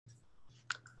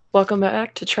Welcome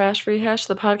back to Trash Rehash,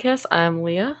 the podcast. I'm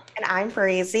Leah. And I'm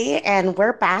Breezy, and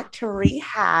we're back to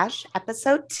rehash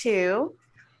episode 2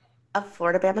 of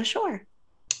Florida Bama Shore.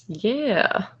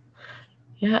 Yeah.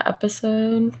 Yeah,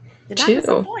 episode Did not 2.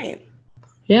 disappoint.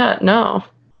 Yeah, no.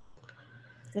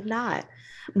 Did not.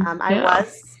 Yeah.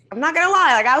 I'm not gonna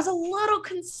lie, like I was a little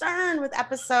concerned with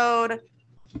episode.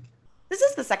 This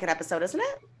is the second episode, isn't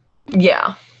it?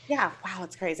 Yeah. Yeah, wow,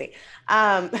 it's crazy.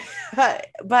 Um,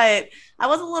 but I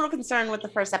was a little concerned with the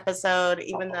first episode,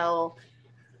 even though,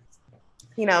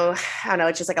 I don't know,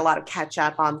 it's just like a lot of catch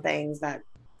up on things that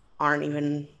aren't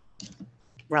even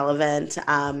relevant.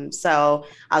 So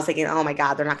I was thinking, oh my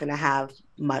God, they're not going to have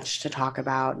much to talk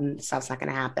about and stuff's not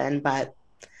going to happen. But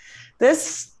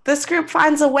this group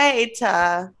finds a way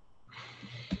to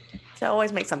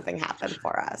always make something happen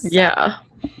for us. So. Yeah,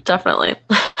 definitely.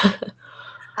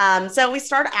 So we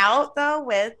start out though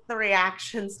with the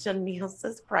reactions to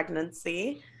Nielsen's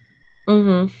pregnancy.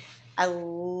 Mm-hmm. I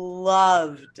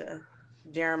loved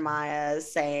Jeremiah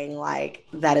saying like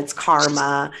that it's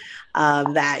karma,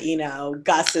 that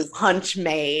Gus's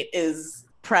hunchmate is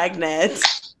pregnant.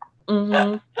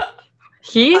 Mm-hmm.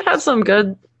 He had some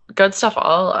good stuff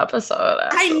all episode, I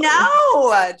actually.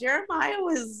 know Jeremiah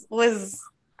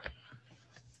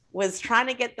was trying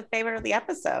to get the favorite of the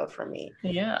episode for me.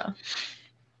 Yeah.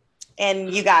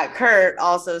 And you got Kurt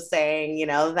also saying,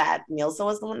 that Nielsen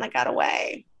was the one that got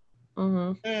away.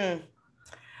 Mm-hmm.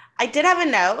 I did have a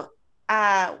note.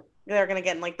 They're gonna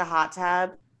get in like the hot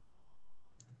tub.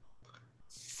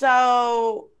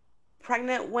 So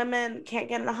pregnant women can't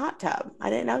get in a hot tub.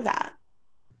 I didn't know that.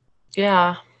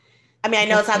 Yeah. I mean, I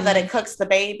know it's not that it cooks the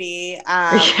baby,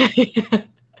 and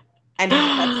that's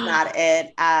not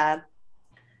it. But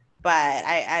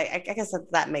I guess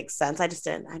that makes sense. I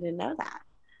didn't know that.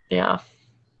 Yeah.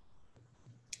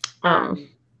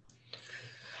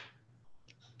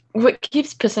 What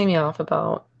keeps pissing me off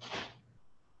about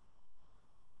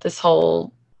this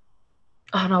whole,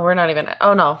 oh no, we're not even,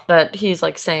 oh no, that he's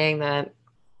like saying that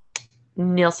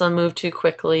Nielsen moved too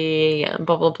quickly and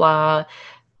blah, blah, blah,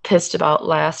 pissed about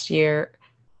last year.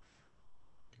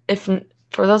 If,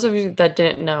 for those of you that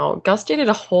didn't know, Gus dated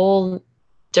a whole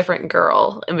different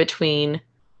girl in between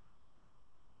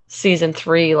season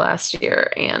 3 last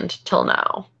year and till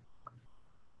now.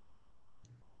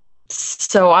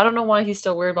 So I don't know why he's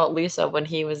still worried about Lisa when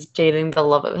he was dating the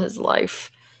love of his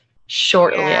life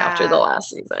shortly after the last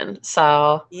season.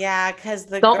 So yeah, because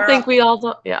the don't girl, think we all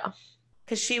don't, yeah.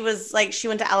 because she was like she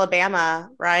went to Alabama,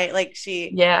 right? Like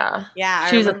Yeah. yeah,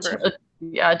 I She's remember.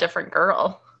 a different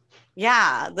girl.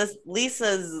 Yeah, this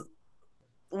Lisa's.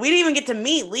 We didn't even get to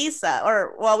meet Lisa,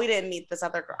 or well, we didn't meet this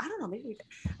other girl. I don't know. Maybe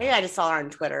I just saw her on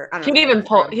Twitter. I don't know. He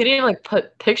didn't even like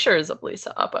put pictures of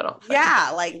Lisa up, I don't think.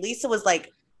 Yeah, like Lisa was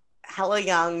like hella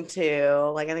young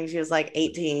too. Like I think she was like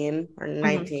 18 or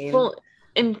 19. Mm-hmm. Well,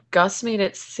 and Gus made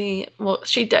it seem, well,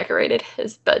 she decorated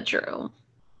his bedroom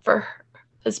for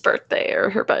his birthday or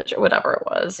her budget, whatever it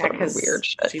was. Yeah, whatever weird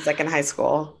shit. she's like in high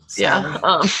school. So.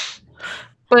 Yeah.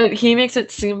 But he makes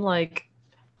it seem like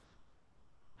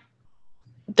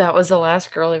that was the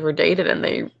last girl he ever dated and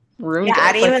they ruined it. Yeah,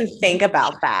 I didn't even think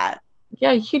about that.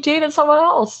 Yeah, he dated someone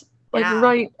else like Yeah.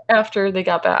 right after they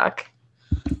got back.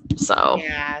 So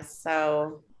yeah,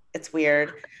 so it's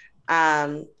weird.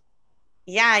 Yeah,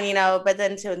 and but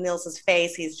then to Niels's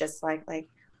face, he's just like,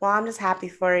 well, I'm just happy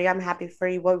for you. I'm happy for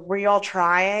you. Were you all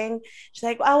trying? She's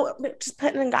like, oh, just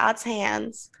put it in God's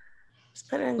hands. Just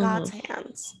put it in God's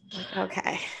hands. Like,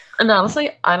 okay. And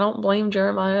honestly, I don't blame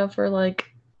Jeremiah for like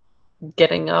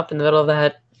getting up in the middle of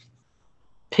that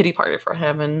pity party for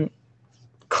him and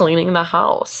cleaning the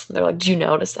house. They're like, do you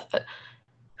notice that?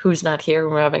 Who's not here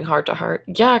when we're having heart to heart?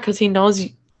 Yeah, because he knows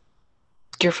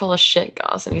you're full of shit,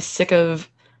 Gus, and he's sick of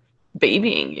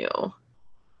babying you.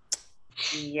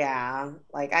 Yeah,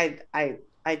 like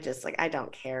I just like I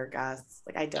don't care, Gus.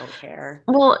 Like I don't care.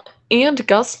 Well, and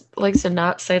Gus likes to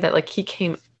not say that. Like he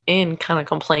came in kind of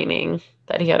complaining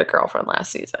that he had a girlfriend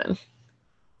last season.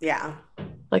 Yeah.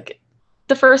 Like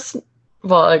the first,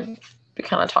 well, we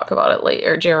kind of talk about it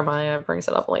later. Jeremiah brings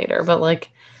it up later, but like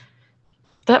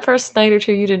that first night or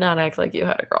two, you did not act like you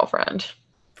had a girlfriend.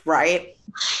 Right.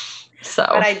 So,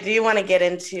 but I do want to get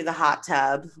into the hot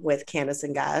tub with Candace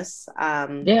and Gus.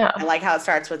 Yeah. I like how it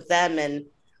starts with them, and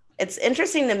it's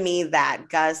interesting to me that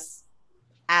Gus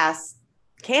asked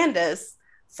Candace,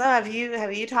 so have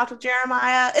you talked with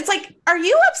Jeremiah? It's like, are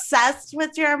you obsessed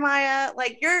with Jeremiah?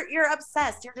 Like you're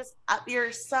obsessed.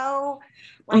 You're so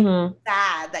like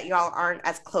sad that y'all aren't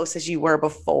as close as you were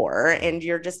before, and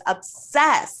you're just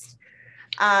obsessed.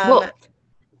 Well,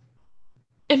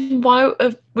 and why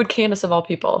would Candace of all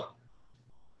people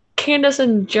Candace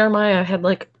and Jeremiah had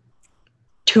like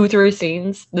 2, 3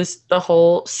 scenes the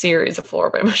whole series of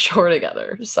Floribama Shore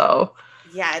together. So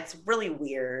Yeah, it's really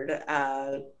weird.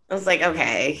 I was like,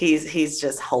 okay, he's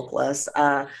just hopeless.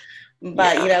 But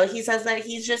yeah. you know, he says that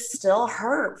he's just still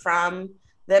hurt from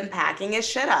them packing his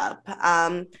shit up.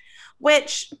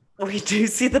 Which we do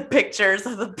see the pictures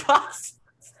of the bus.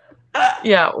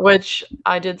 Yeah, which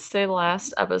I did say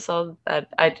last episode that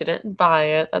I didn't buy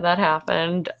it that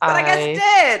happened. But I guess it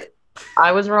did.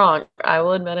 I was wrong. I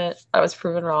will admit it. I was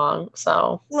proven wrong.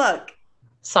 So Look,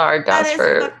 sorry, that Gus, is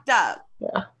for fucked up.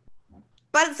 yeah.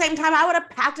 But at the same time, I would have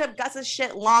packed up Gus's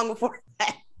shit long before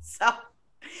that. So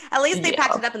at least they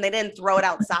packed it up and they didn't throw it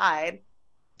outside.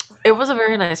 It was a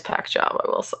very nice pack job, I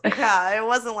will say. Yeah, it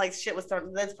wasn't like shit was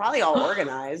thrown. It's probably all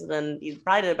organized, and you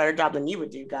probably did a better job than you would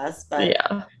do, Gus. But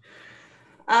yeah.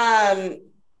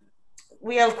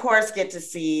 We of course get to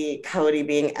see Cody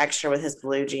being extra with his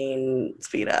blue jean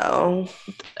speedo.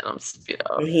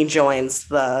 And he joins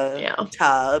the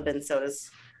tub, and so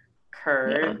does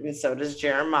Kurt, and so does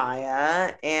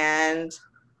Jeremiah. And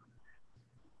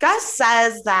Gus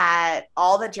says that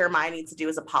all that Jeremiah needs to do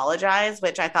is apologize,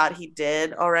 which I thought he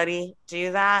did already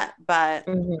do that. But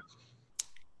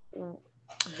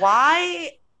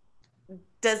why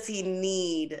does he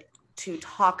need to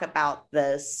talk about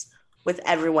this with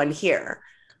everyone here?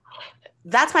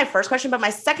 That's my first question. But my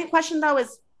second question, though,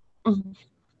 is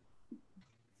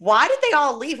why did they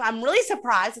all leave? I'm really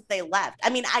surprised that they left. I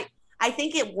mean, I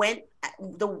think it went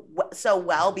so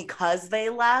well because they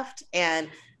left, and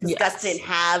Gus didn't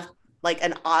have like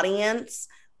an audience.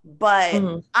 But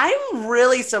I'm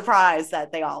really surprised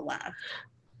that they all left.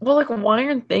 Well, like, why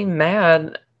aren't they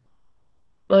mad?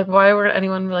 Like, why would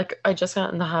anyone be like, I just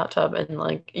got in the hot tub and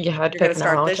like you had to pick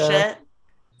start this shit?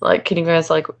 Like, can you guys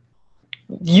like,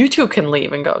 you two can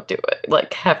leave and go do it.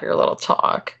 Like, have your little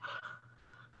talk.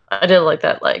 I did like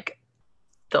that, like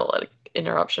the like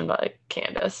interruption by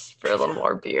Candace for a little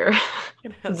more beer.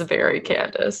 It's very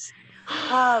Candace.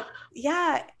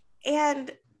 Yeah,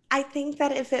 and I think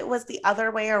that if it was the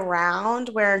other way around,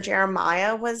 where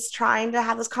Jeremiah was trying to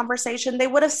have this conversation, they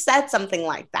would have said something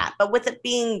like that. But with it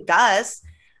being Gus,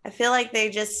 I feel like they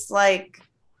just like,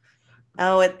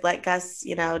 let Gus,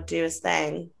 you know, do his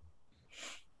thing.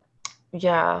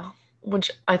 Yeah,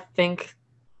 which I think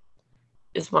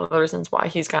is one of the reasons why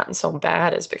he's gotten so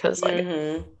bad, is because like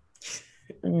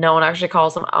no one actually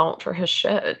calls him out for his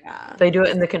shit. Yeah. They do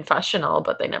it in the confessional,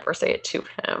 but they never say it to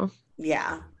him.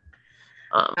 Yeah.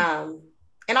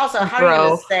 And also, how are you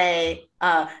going to say,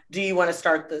 do you want to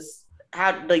start this?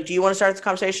 Do you want to start this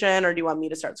conversation, or do you want me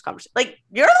to start this conversation? Like,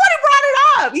 you're the one who brought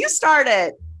it up. You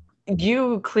started.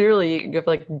 You clearly give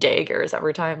like daggers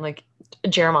every time like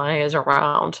Jeremiah is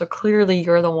around. So clearly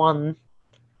you're the one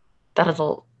that has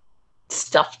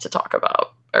stuff to talk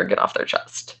about or get off their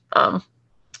chest.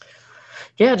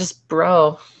 Yeah, just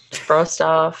bro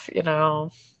stuff, you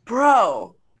know.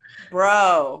 Bro.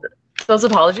 Those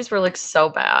apologies were like so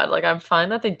bad. Like, I'm fine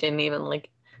that they didn't even like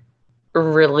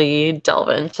really delve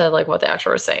into like what they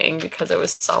actually were saying, because it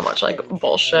was so much like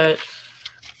bullshit.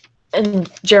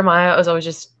 And Jeremiah was always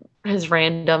just his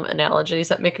random analogies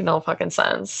that make no fucking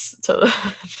sense to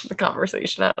the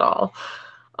conversation at all.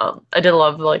 I did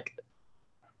love like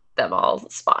them all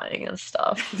spying and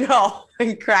stuff. No,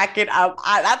 and cracking up.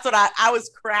 That's what I was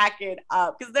cracking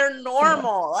up, because they're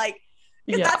normal. Like,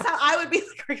 that's how I would be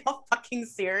like, are y'all fucking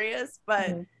serious?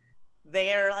 But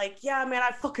they're like, yeah, man,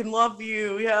 I fucking love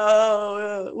you.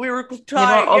 Yeah, we were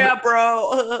tight. Yeah,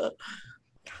 bro.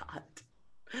 God.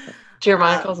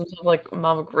 Jeremiah calls himself like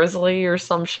Mama Grizzly or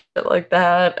some shit like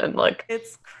that, and like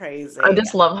it's crazy. I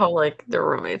just love how like their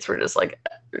roommates were just like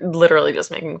literally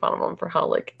just making fun of them for how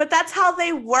like. But that's how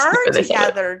they were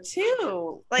together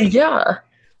too. Like, yeah,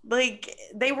 like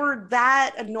they were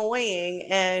that annoying.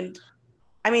 And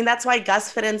I mean, that's why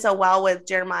Gus fit in so well with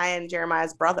Jeremiah and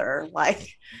Jeremiah's brother.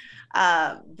 Like,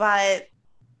 but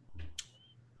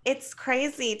it's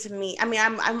crazy to me. I mean,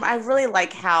 I really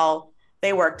like how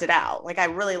they worked it out. Like, I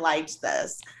really liked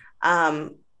this.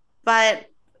 But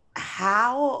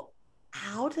how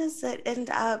does it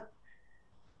end up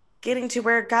getting to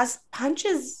where Gus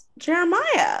punches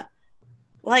Jeremiah?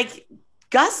 Like,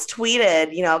 Gus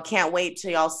tweeted, you know, can't wait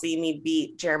till y'all see me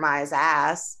beat Jeremiah's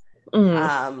ass.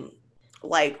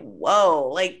 Like, whoa.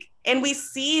 Like, and we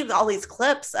see all these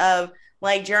clips of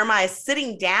like Jeremiah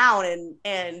sitting down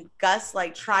and Gus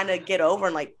like trying to get over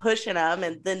and like pushing him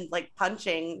and then like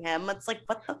punching him. It's like,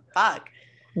 what the fuck?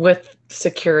 With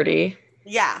security.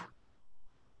 Yeah.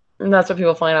 And that's what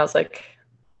people find out. It's like,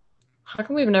 how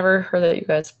come we've never heard that you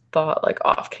guys fought like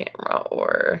off camera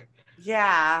or?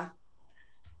 Yeah.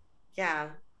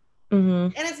 Hmm.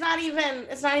 And it's not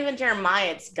even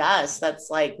Jeremiah, it's Gus that's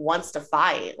like wants to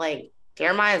fight. Like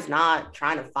Jeremiah's not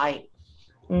trying to fight.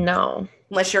 No.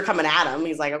 Unless you're coming at him.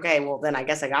 He's like, okay, well then I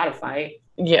guess I gotta fight.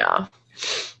 Yeah.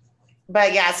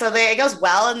 But yeah, so it goes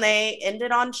well and they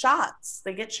ended on shots.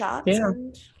 They get shots Yeah.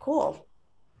 and cool.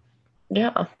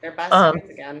 Yeah. They're best Um,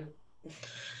 friends again.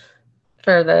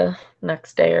 for the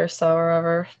next day or so, or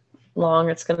however long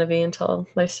it's gonna be until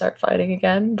they start fighting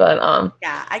again. But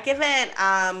Yeah, I give it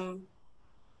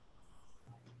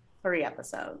 3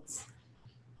 episodes.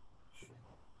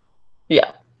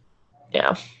 yeah.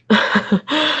 Yeah.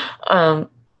 um,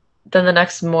 then the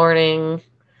next morning,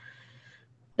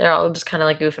 they're all just kind of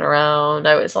like goofing around.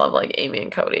 I always love like Amy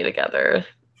and Cody together.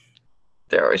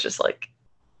 They're always just like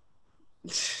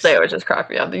they always just crack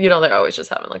me up. You know, they're always just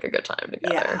having like a good time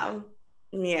together. Yeah.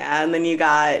 Yeah. And then you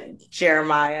got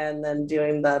Jeremiah and then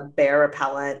doing the bear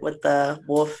repellent with the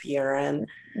wolf urine.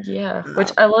 Yeah,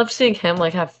 which I love seeing him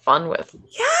like have fun with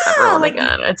Yeah. everyone Like,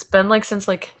 again. It's been like since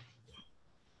like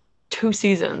 2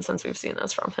 seasons since we've seen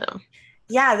this from him.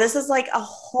 yeah, this is like a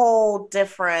whole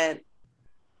different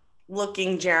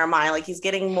looking Jeremiah. Like, he's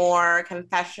getting more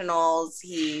confessionals.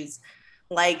 He's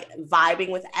like vibing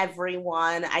with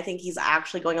everyone. I think he's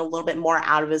actually going a little bit more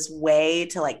out of his way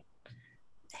to like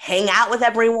hang out with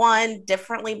everyone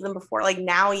differently than before. Like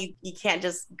now you can't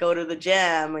just go to the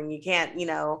gym and you can't,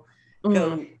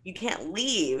 Hmm. you can't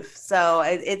leave. So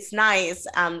it's nice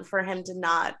for him to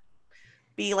not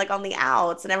be like on the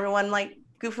outs and everyone like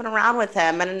goofing around with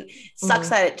him. And it sucks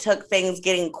Hmm. that it took things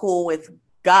getting cool with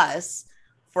Gus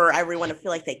for everyone to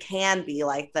feel like they can be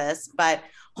like this. But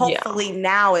Yeah. hopefully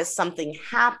now as something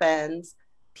happens,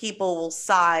 people will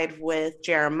side with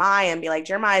Jeremiah and be like,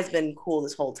 Jeremiah's been cool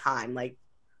this whole time. Like,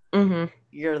 Hmm.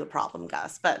 you're the problem,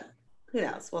 Gus. But who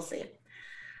knows? We'll see.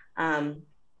 Um,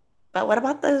 but what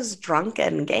about those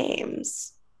drunken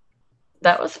games?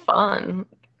 That was fun.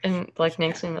 And like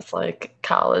makes me miss like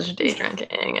college day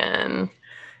drinking and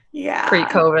Yeah.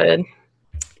 pre-COVID when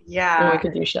we Yeah.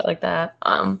 could do shit like that.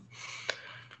 But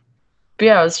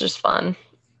yeah, it was just fun.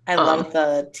 I Um, love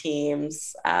the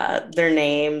teams, their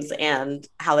names, and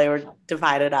how they were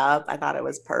divided up. I thought it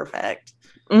was perfect.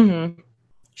 hmm.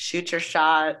 Shoot your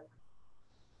shot.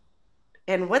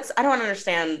 And I don't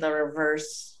understand the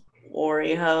reverse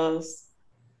Ori hose.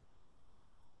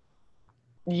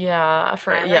 Yeah,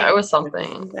 I yeah, it like was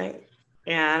something. something.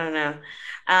 Yeah, I don't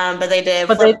know. But they did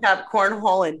But flip they, cup,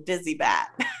 cornhole, and dizzy bat.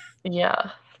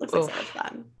 yeah, Looks like so much oof,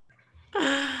 fun.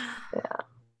 yeah.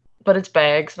 But it's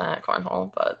bags, not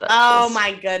cornhole. But that Oh is,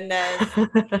 my goodness.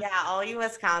 Yeah, all you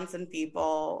Wisconsin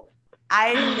people.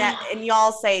 And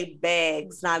y'all say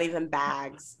bags, not even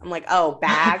bags. I'm like, oh,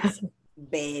 bags,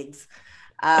 bags.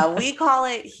 We call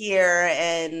it here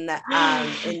in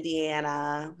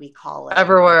Indiana. We call it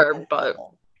everywhere but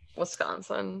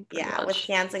Wisconsin, pretty yeah. much.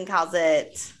 Wisconsin calls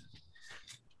it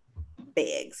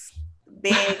bags.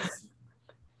 Bags.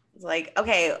 It's like,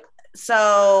 okay,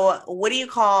 so what do you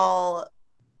call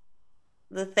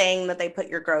the thing that they put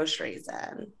your groceries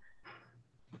in?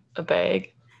 A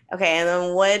bag. Okay, and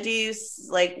then what do you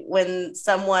like when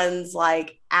someone's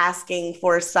like asking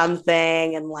for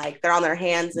something and like they're on their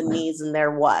hands and knees and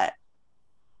they're what?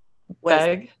 What is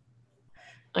Bag.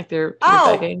 Like you're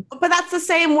Oh, begging. but that's the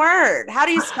same word. How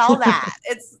do you spell that?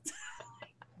 It's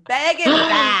bag and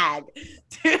bag.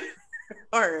 Two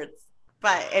words.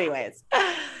 But anyways.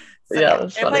 So Yeah, yeah,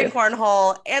 that's they're playing funny.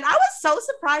 cornhole. And I was so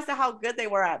surprised at how good they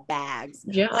were at bags.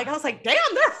 Yeah. Like I was like, damn,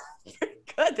 they're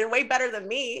good. They're way better than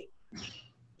me.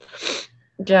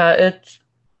 Yeah, it's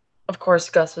of course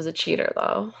Gus was a cheater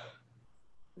though.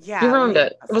 He Yeah, ruined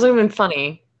it. It wasn't even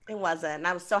funny. it wasn't. And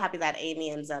I was so happy that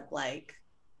Amy ends up like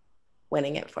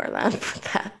winning it for them for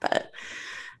that.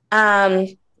 Um,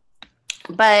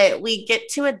 but we get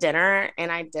to a dinner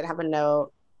and I did have a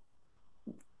note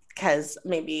because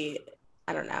maybe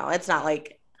I don't know. It's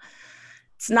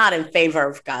not in favor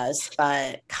of Gus,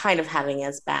 but kind of having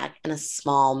us back in a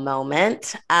small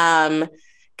moment.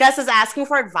 Gus is asking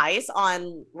for advice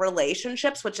on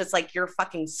relationships, which is like, you're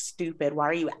fucking stupid. Why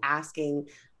are you asking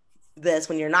this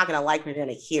when you're not going to like what you're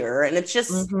going to hear? And it's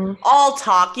just Hmm. all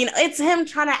talk. It's him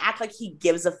trying to act like he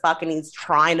gives a fuck and he's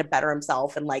trying to better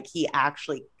himself and like he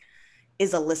actually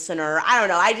is a listener. I don't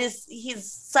know.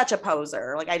 He's such a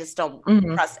poser. Like, I just don't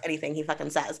Hmm. trust anything he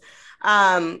fucking says.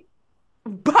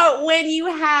 But when you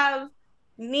have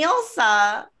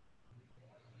Nilsa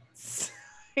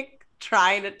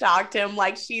trying to talk to him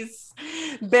like she's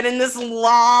been in this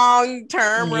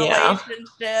long-term Yeah.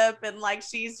 relationship and like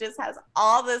she's just has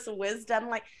all this wisdom,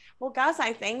 like, well, Gus,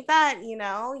 I think that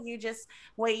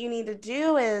what you need to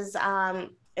do is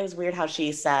it was weird how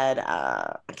she said,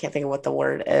 I can't think of what the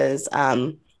word is,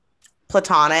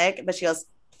 platonic, but she goes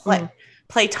Mm,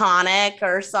 platonic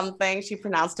or something. She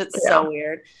pronounced it yeah. so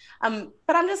weird.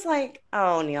 But I'm just like,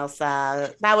 oh,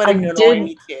 Nielsa, that would I have annoyed did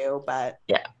me too. But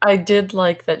Yeah, I did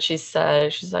like that she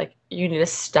said, she's like, you need to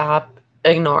stop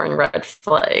ignoring red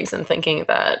flags and thinking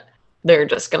that they're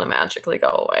just gonna magically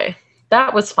go away.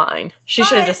 That was fine. She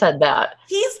should have but just said that.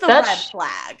 he's the red That's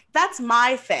flag. That's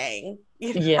my thing,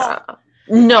 you Yeah. know.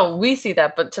 No, we see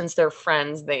that, but since they're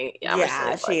friends, they Yeah,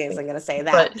 obviously she like. isn't gonna say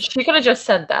that. But she could have just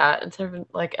said that instead of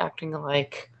like acting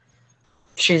like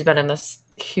she's been in this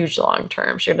huge long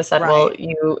term. She would have said, Right. "Well,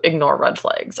 you ignore red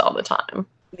flags all the time."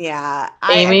 Yeah.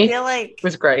 I Amy feel like,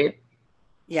 was great.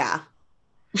 yeah.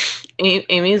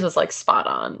 Amy's was like spot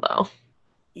on though.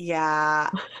 Yeah.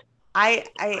 I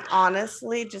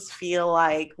honestly just feel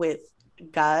like with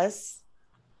Gus,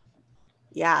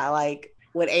 yeah, like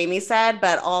what Amy said,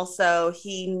 but also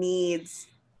he needs,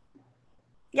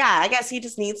 yeah, I guess he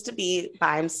just needs to be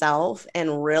by himself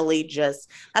and really just,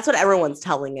 that's what everyone's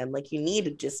telling him. Like, you need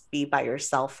to just be by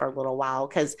yourself for a little while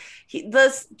because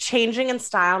this changing in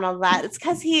style and all that, it's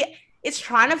because it's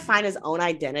trying to find his own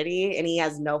identity and he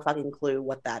has no fucking clue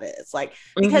what that is. Like,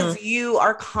 Hmm. because you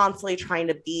are constantly trying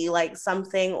to be like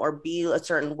something or be a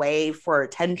certain way for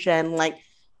attention. Like,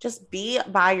 just be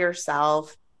by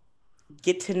yourself,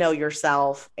 get to know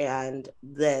yourself, and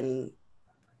then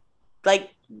like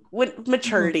with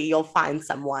maturity you'll find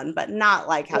someone, but not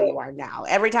like how you are now.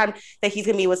 Every time that he's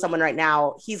gonna be with someone right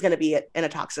now, he's gonna be in a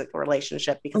toxic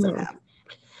relationship because of Hmm. him.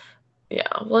 Yeah.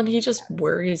 Well, and he just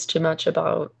worries too much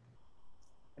about,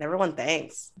 And everyone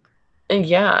thinks, and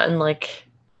yeah, and like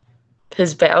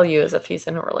his value is if he's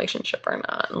in a relationship or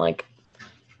not. And like,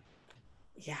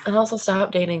 yeah. and also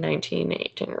stop dating 19,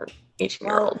 18, or 18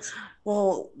 year Well,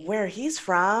 olds. where he's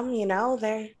from, they all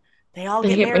They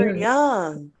get get married married.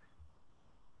 young.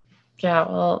 Yeah.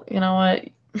 Well, you know what?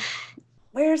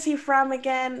 Where's he from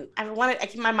again? I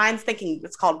keep my mind's thinking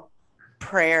it's called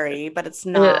Prairie, but it's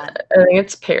not. I think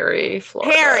it's Perry,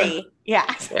 Florida. Perry. Yeah,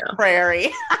 Yeah.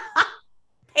 Prairie.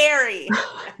 Perry.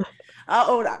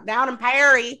 Oh, down in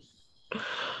Perry.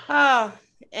 Oh,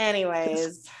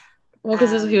 anyways. Well,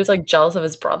 because he Um, was like jealous of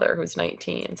his brother who's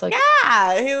 19. It's like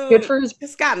yeah, good who for his.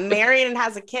 just got If, married and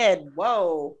has a kid.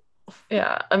 Whoa.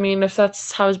 yeah, I mean, if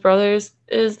that's how his brother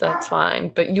is, that's fine.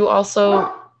 But you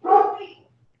also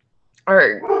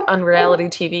are on reality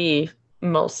TV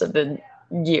most of the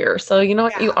year, so you know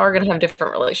what? You Yeah. are gonna have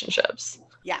different relationships.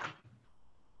 Yeah.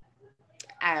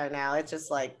 I don't know. It's just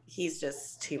like he's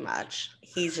just too much.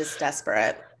 He's just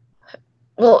desperate.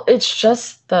 Well, it's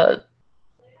just the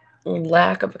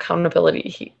lack of accountability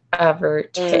he ever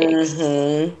takes.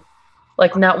 Mm-hmm.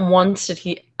 Like, not once did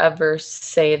he ever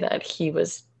say that he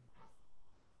was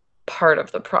part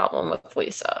of the problem with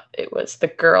Lisa. It was the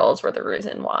girls were the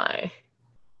reason why,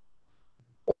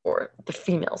 or the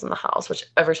females in the house, which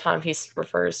every time he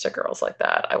refers to girls like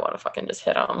that, I want to fucking just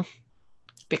hit him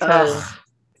because Ugh.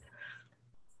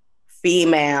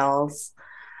 Females.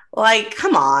 Like,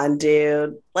 come on,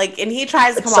 dude. Like, and he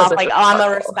tries to come it's so off like, oh, I'm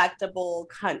a disrespectful. respectable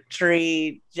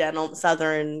country, gentle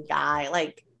southern guy.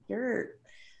 Like, you're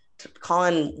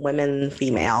calling women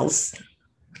females.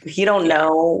 You don't Yeah,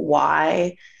 know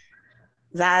why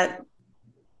that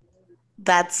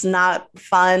that's not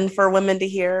fun for women to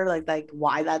hear, like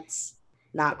why that's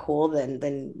not cool,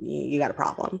 then you got a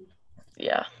problem.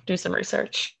 yeah. Do some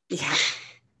research. Yeah.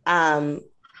 Um,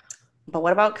 but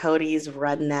what about Cody's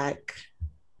redneck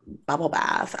bubble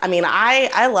bath? I mean,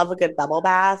 I love a good bubble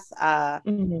bath,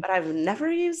 Mhm. but I've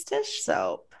never used dish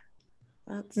soap.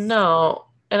 That's No,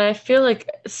 and I feel like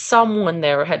someone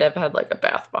there had have had like a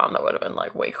bath bomb that would have been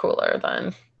like way cooler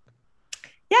than.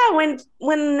 yeah.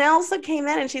 When Elsa came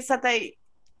in and she said they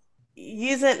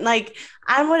use it, like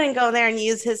I wouldn't go there and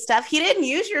use his stuff. He didn't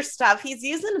use your stuff. He's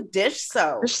using a dish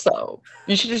soap. Dish soap.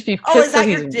 You should just be Oh, is pissed that that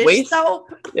he's your dish waste.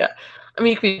 soap? Yeah, I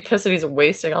mean, you could be pissed that he's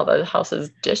wasting all the house's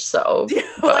dish soap, Like,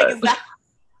 but is that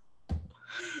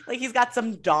like he's got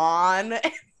some Dawn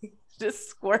and just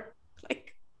squirt?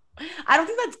 Like, I don't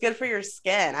think that's good for your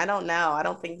skin. I don't know. I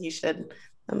don't think you should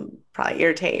probably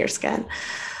irritate your skin.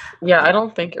 yeah, I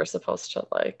don't think you're supposed to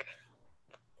like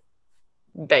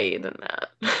bathe in that.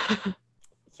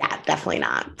 Yeah, definitely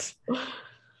not.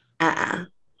 Uh-uh.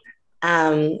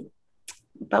 Um,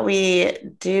 but we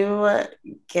do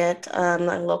get a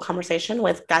little conversation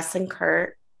with Gus and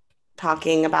Kurt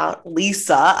talking about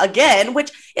Lisa again,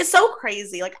 which is so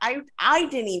crazy. Like I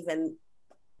didn't even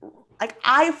like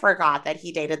I forgot that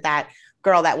he dated that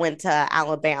girl that went to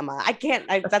Alabama. That's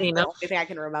the Athena. only thing I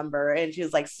can remember. And she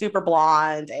was like super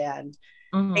blonde and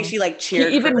I think Hmm. she like He cheered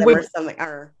for even them or would something.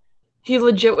 Or he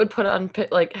legit would put on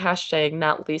like hashtag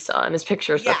not Lisa on his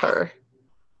pictures with Yeah. her.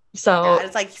 Yeah. So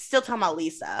It's like he's still talking about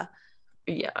Lisa.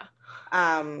 yeah.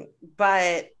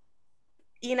 But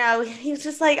he's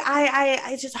just like,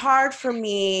 it's just hard for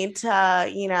me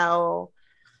to,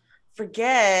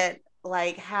 forget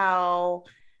like how,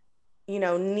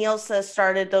 Nielsa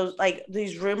started those like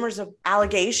these rumors of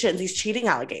allegations, these cheating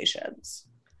allegations.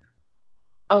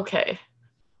 Okay.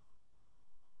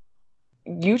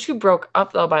 YouTube broke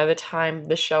up though by the time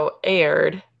the show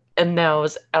aired and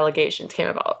those allegations came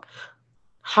about.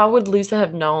 How would Lisa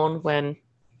have known when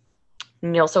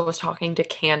Nilsa was talking to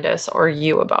Candace or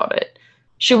you about it?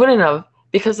 She wouldn't have,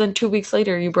 because then 2 weeks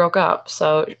later you broke up.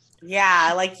 So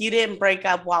Yeah, like you didn't break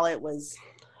up while it was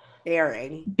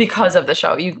airing. because of the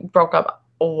show, you broke up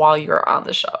while you were on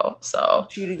the show. So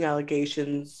Cheating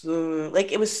allegations.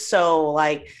 Like it was so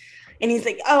like, and he's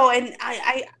like, oh, and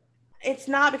it's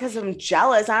not because I'm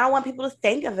jealous. I don't want people to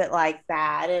think of it like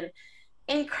that.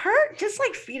 And Kurt just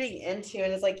like feeding into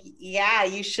it is like, yeah,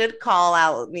 you should call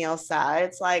out Nielsa.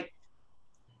 It's like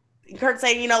Kurt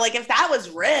saying, like if that was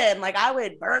Ren, like I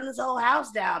would burn this whole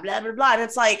house down, blah blah blah. And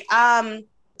it's like,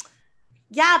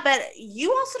 yeah, but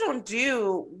you also don't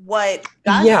do what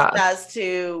Gus yeah, does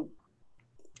to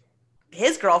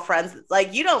his girlfriends.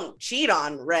 Like you don't cheat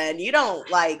on Ren. You don't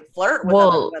like flirt with other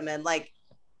well, women. Like,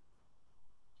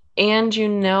 and you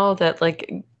know that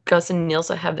like Gus and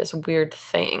Nilsa have this weird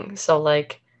thing. So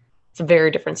like it's a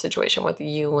very different situation with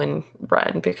you and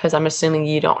Ren because I'm assuming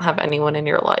you don't have anyone in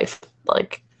your life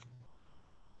like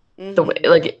the way mm-hmm.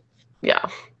 like yeah.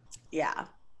 Yeah.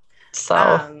 So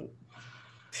Um,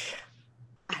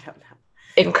 I don't know.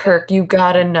 in But Kirk, you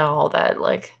gotta know that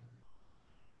like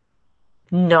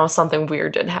no something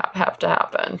weird did have to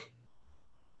happen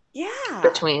yeah,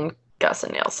 between Gus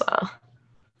and Nilsa.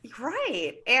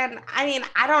 right. And I mean,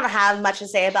 I don't have much to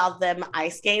say about them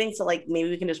ice skating, so like maybe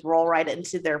we can just roll right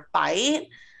into their fight.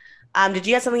 Did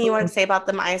you have something you wanted to say about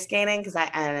them ice skating? Because I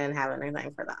didn't have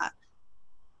anything for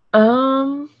that.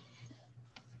 Um,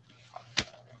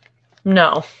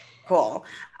 no. Cool.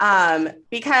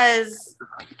 Because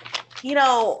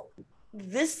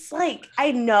this like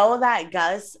I know that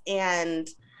Gus and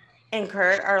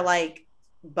Kurt are like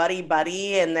buddy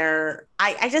buddy, and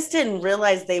I just didn't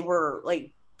realize they were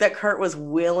like that Kurt was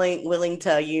willing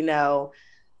to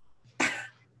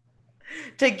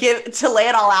to lay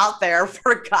it all out there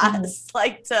for Mhm. Gus,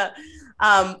 like to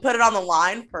put it on the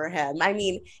line for him. I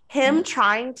mean, him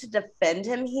trying to defend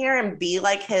him here and be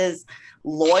like his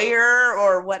lawyer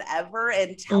or whatever,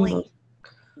 and telling Mhm.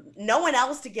 no one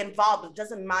else to get involved. It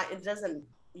doesn't mind. It doesn't.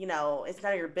 It's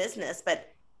none of your business.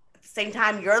 But at the same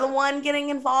time, you're the one getting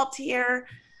involved here.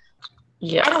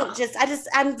 Yeah.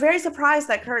 I'm very surprised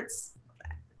that Kurt's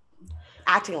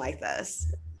acting like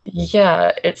this.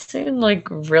 Yeah, it seemed like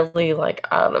really like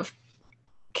out of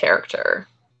character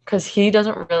because he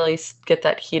doesn't really get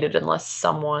that heated unless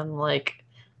someone like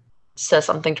says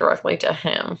something directly to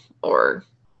him or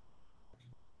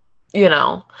you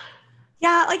know.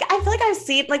 Yeah, like I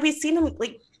feel like we've seen him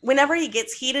like whenever he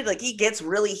gets heated, like he gets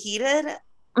really heated.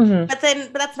 Mhm.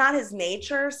 But that's not his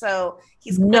nature. So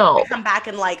he's quick No. to come back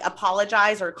and like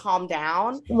apologize or calm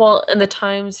down. Well, and the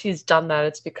times he's done that,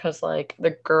 it's because like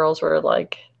the girls were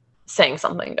like saying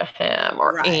something to him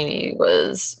or Right. Amy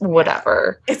was Yeah.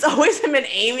 whatever. It's always him and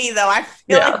Amy, though. I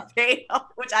feel Yeah. like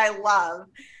which I love.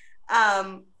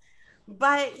 Um,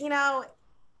 but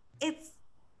it's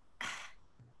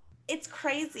it's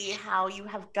crazy how you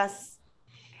have Gus.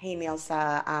 Hey,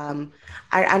 Nielsa.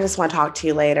 I just want to talk to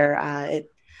you later.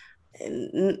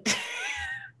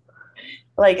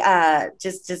 Like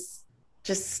just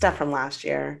stuff from last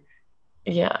year.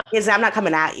 Yeah. Because I'm not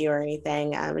coming at you or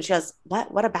anything. And she goes,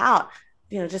 What about?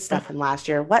 Just stuff from last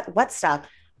year. What stuff?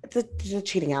 The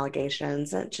cheating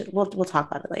allegations. We'll talk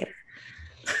about it later.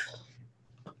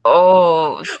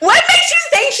 Oh, What makes you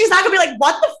think she's not gonna be like,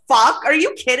 what the fuck? Are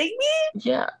you kidding me?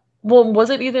 yeah. Well, it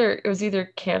was either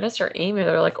Candace or Amy.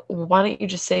 They're like, why don't you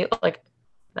just say it like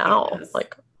now? Candace.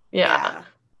 Like, yeah.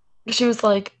 Yeah. She was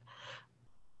like,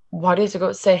 why do you have to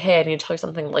go say, hey, I need to tell you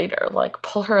something later? Like,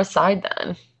 pull her aside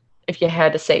then if you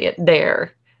had to say it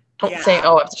there. Don't say, Yeah.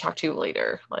 oh, I have to talk to you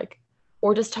later. Like,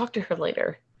 or just talk to her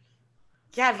later.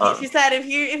 Yeah. Um, She said if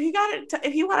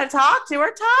you want to talk to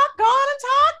her, go on and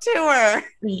talk to her.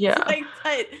 yeah.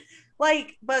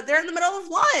 But they're in the middle of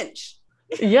lunch.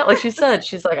 Yeah, like she said,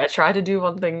 she's like, I tried to do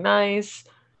one thing nice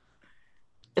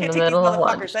in Can't the take these middle of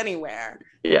lunch. motherfuckers anywhere.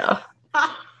 Yeah.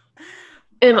 But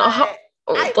And I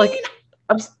mean, like,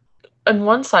 I'm on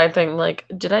one side thing, like,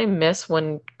 did I miss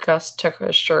when Gus took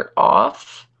his shirt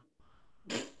off?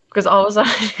 Because all of a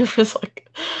sudden he was like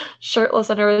shirtless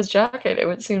under his jacket. It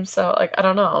would seem so like I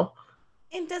don't know.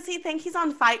 And does he think he's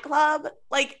on Fight Club?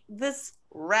 Like this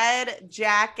red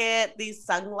jacket, these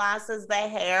sunglasses, the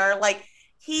hair, like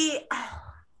he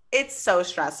it's so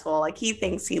stressful. Like he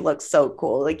thinks he looks so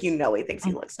cool. Like he thinks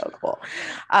he looks so cool.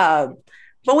 Um,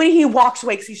 but when he walks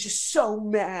away, 'cause he's just so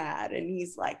mad, and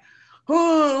he's like,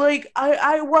 "Oh, like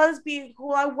I was being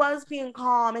cool, I was being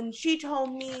calm, and she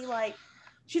told me like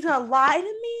she's gonna lie to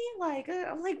me." Like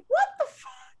I'm like, what the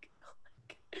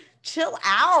fuck? Chill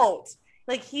out.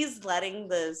 Like he's letting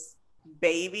this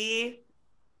baby.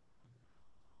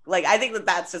 Like I think that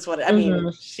that's just what I mean. Mm-hmm.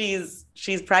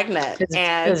 She's pregnant His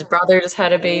and brother just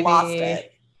had a lost baby.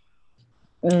 it.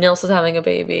 Nils is having a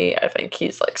baby. I think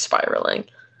he's like spiraling.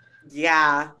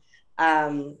 Yeah.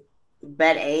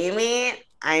 But Amy,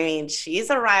 I mean, she's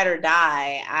a ride or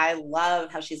die. I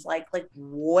love how she's like,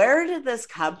 where did this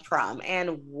come from?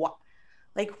 And what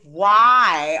like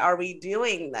why are we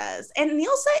doing this? And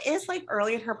Nielsa is like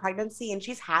early in her pregnancy and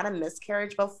she's had a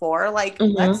miscarriage before. Like,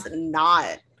 Mm-hmm. let's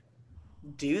not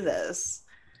do this.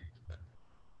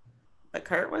 But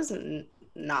Kurt was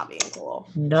not being cool.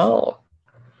 No,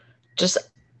 just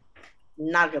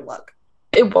Not a good look.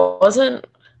 it wasn't.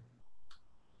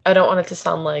 I don't want it to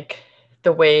sound like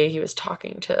the way he was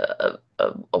talking to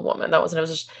a woman. That wasn't. It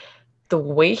was just the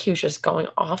way he was just going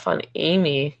off on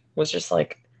Amy was just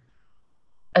like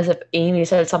as if Amy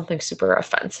said something super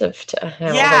offensive to him.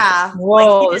 I was like, Yeah. Like he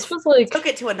whoa, this just was like took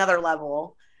it to another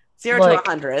level. 0 to like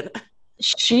 100.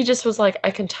 she just was like,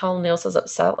 I can tell Niels is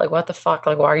upset. Like, what the fuck?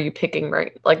 Like, why are you picking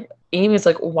right? Like, Amy's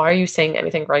like, why are you saying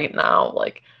anything right now?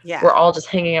 Like, we're Yeah. all just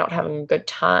hanging out having a good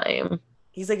time.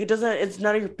 He's like, it's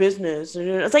none of your business. And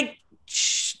it's like,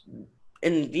 shh.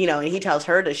 And and he tells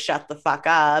her to shut the fuck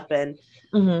up. And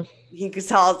Mm-hmm. he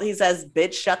says,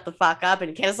 bitch, shut the fuck up.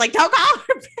 And Candace's like, don't call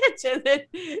her bitch.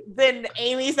 And then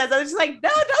Amy says, she's like, no,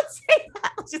 don't say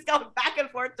that. She's going back and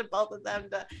forth to both of them.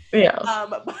 Yeah.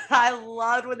 But I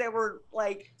loved when they were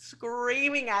like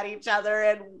screaming at each other.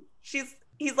 And he's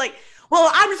like, well,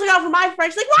 I'm just looking out for my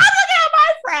friend. She's like, well, I'm looking out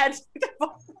my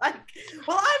friend. Like,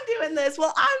 well, I'm doing this.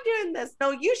 Well, I'm doing this.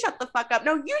 No, you shut the fuck up.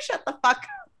 No, you shut the fuck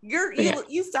up.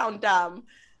 You sound dumb.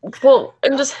 Well,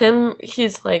 and just him,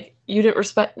 he's like,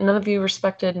 none of you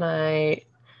respected my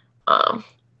um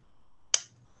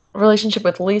relationship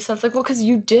with Lisa. It's like, well, because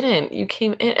you didn't. You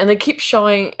came in, and they keep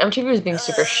showing MTV was being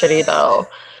super shitty though.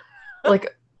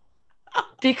 Like,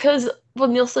 because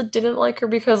Nielsa didn't like her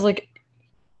because like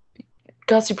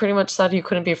Gus, you pretty much said you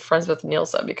couldn't be friends with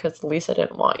Nielsa because Lisa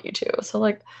didn't want you to. So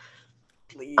like,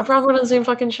 Please. I probably would have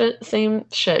the same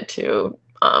shit too.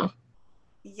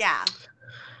 Yeah.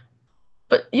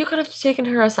 But you could have taken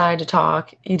her aside to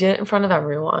talk. You did it in front of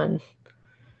everyone.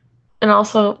 And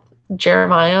also,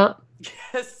 Jeremiah,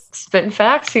 Yes. spitting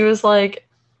facts, he's like,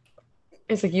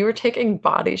 you were taking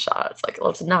body shots. Like,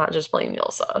 let's not just blame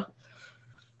Nilsa.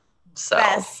 So.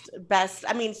 Best.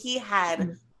 I mean, he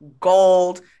had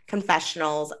gold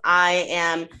confessionals. I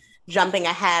am jumping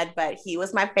ahead, but he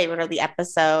was my favorite of the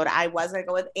episode. I was going to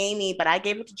go with Amy, but I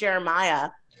gave it to Jeremiah.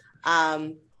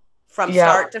 From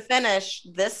start to finish,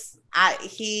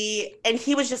 he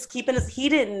was just he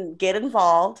didn't get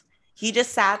involved. He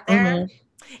just sat there,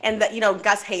 and that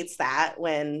Gus hates that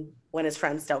when his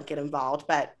friends don't get involved,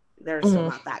 but they're still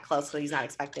not that close, so he's not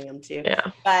expecting him to.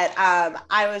 Yeah. But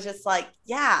I was just like,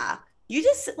 yeah, you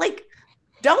just like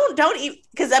don't eat,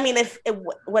 because I mean,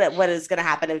 what is going to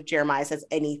happen if Jeremiah says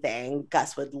anything,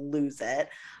 Gus would lose it.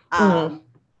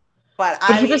 But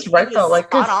he was right though, like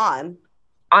spot on.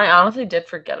 I honestly did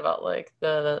forget about like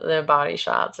the body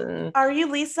shots and. Are you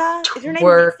Lisa? Is your name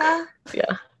Lisa?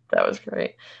 Yeah, that was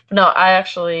great. But no,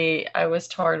 I was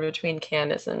torn between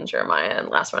Candace and Jeremiah, and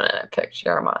last minute I picked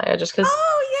Jeremiah just because.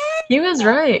 Oh yeah. He was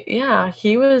right. Yeah,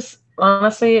 he was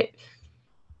honestly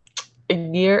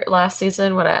last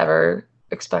season would I ever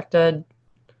expected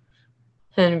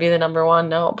him to be the number one?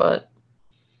 No, but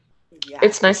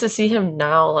it's nice to see him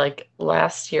now. Like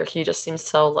last year, he just seems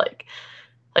so like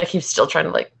he's still trying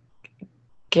to like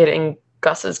get in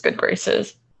Gus's good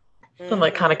graces and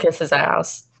like kind of kiss his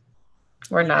ass.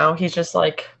 Where now he's just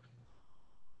like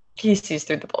he sees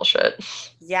through the bullshit.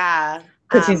 Yeah,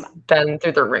 because he's been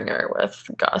through the ringer with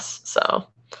Gus. So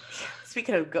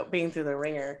speaking of being through the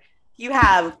ringer, you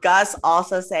have Gus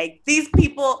also saying, these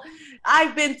people,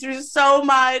 I've been through so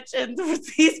much, and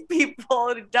these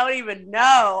people don't even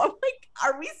know. I'm like,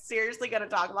 are we seriously going to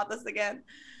talk about this again?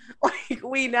 Like,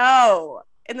 we know.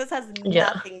 And this has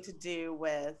nothing to do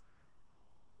with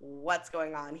what's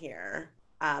going on here.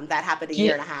 That happened a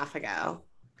year and a half ago.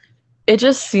 It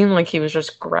just seemed like he was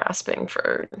just grasping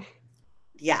for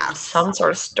Yes. some sort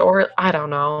of story. I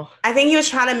don't know. I think he was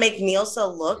trying to make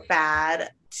Nielsa look bad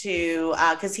to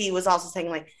because he was also saying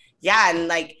like, yeah, and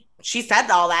like she said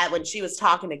all that when she was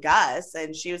talking to Gus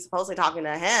and she was supposedly talking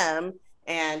to him.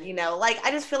 And like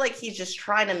I just feel like he's just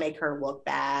trying to make her look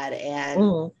bad and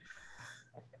Mm,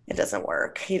 it doesn't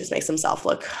work. He just makes himself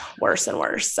look worse and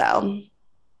worse. So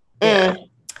yeah. mm,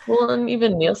 Well, and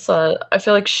even Nilsa, I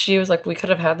feel like she was like, we could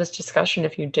have had this discussion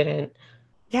if you didn't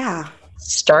yeah.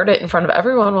 start it in front of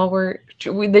everyone while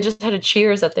they just had to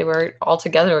cheers that they were all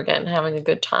together again, having a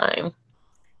good time.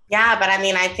 Yeah, but I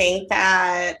mean I think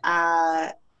that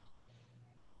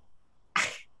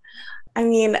I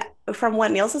mean, from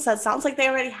what Nielsen said, sounds like they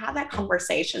already had that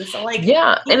conversation. So like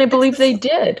Yeah, and I it's believe they just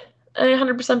did. I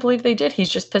 100% believe they did. He's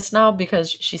just pissed now because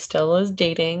she still is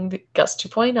dating Gus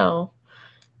 2.0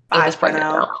 and is pregnant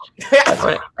now.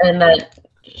 5.0. And that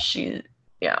she,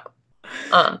 yeah.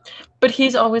 Um, but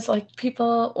he's always like,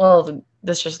 people, well,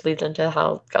 this just leads into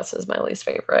how Gus is my least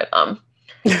favorite.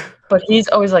 But he's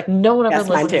always like, no one ever Yes,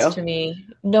 mine listens too. to me.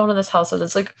 No one in this house. And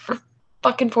it's like, for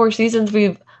fucking 4 seasons,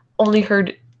 we've only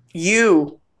heard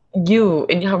You you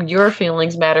and how your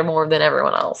feelings matter more than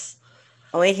everyone else.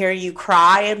 only hear you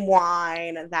cry and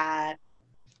whine that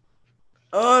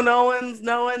oh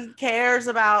no one cares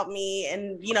about me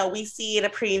and we see in a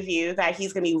preview that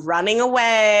he's gonna be running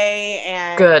away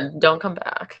and Good. Don't come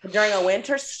back. during a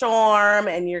winter storm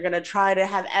and you're gonna try to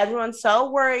have everyone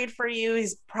so worried for you.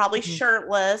 He's probably Mhm.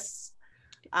 shirtless.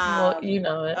 Well, you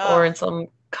know it. Or Oh, in some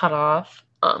cutoff.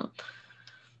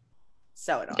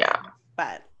 so Yeah. annoying.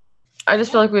 But I just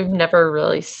yeah. feel like we've never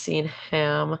really seen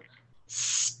him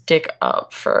stick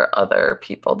up for other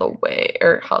people the way,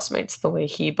 or housemates the way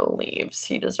he believes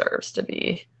he deserves to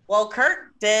be. Well,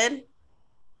 Kurt did.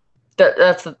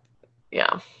 That's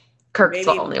yeah. Kirk's the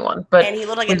Maybe only one, but and he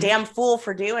looked like a we've. damn fool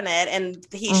for doing it and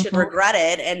he should Mhm, regret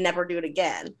it and never do it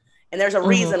again. And there's a mhm,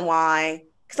 reason why.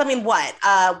 Because I mean, what?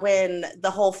 When the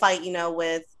whole fight,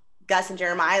 with Gus and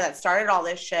Jeremiah that started all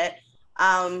this shit,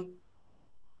 um,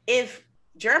 if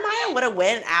Jeremiah would have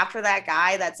went after that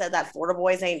guy that said that Florida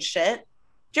boys ain't shit,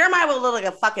 Jeremiah would look like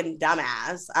a fucking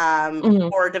dumbass mhm.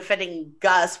 for defending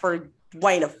Gus for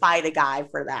wanting to fight a guy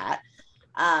for that.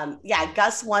 Yeah,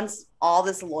 Gus wants all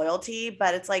this loyalty,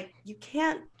 but it's like you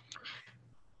can't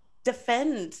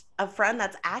defend a friend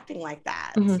that's acting like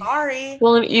that. Mhm. Sorry.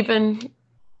 Well, and even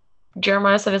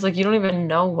Jeremiah said, "It's like you don't even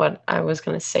know what I was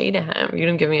gonna say to him. You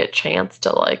didn't give me a chance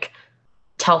to like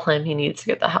tell him he needs to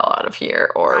get the hell out of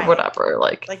here or Right. whatever."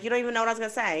 Like, Like you don't even know what I was gonna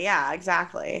say. Yeah,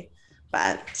 exactly.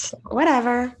 But so,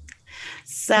 whatever. whatever.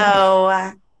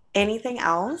 So anything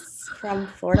else from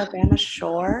Florida Bama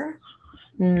Shore?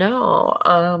 No.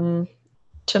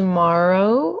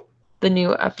 Tomorrow the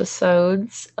new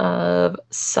episodes of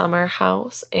Summer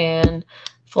House and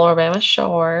Floribama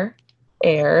Shore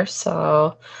air.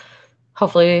 So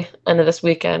hopefully end of this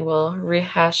weekend we'll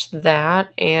rehash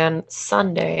that, and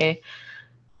Sunday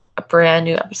a brand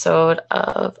new episode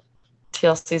of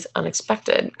TLC's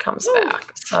Unexpected comes Woo.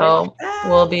 back. So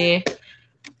we'll be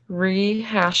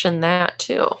rehashing that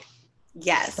too.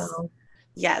 Yes. So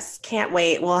Yes. Can't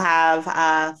wait. We'll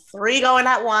have three going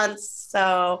at once.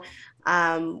 So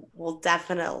we'll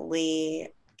definitely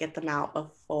get them out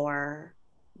before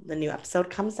the new episode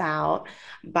comes out.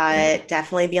 yeah. But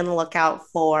definitely be on the lookout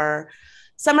for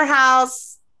Summer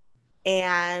House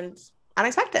and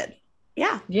Unexpected.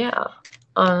 Yeah. Yeah.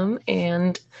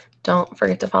 And don't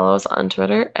forget to follow us on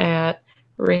Twitter at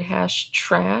Rehash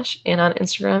Trash and on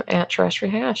Instagram at Trash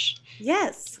Rehash.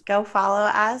 Yes. Go follow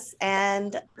us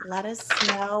and let us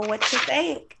know what you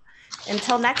think.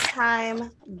 Until next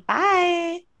time,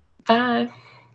 bye. Bye.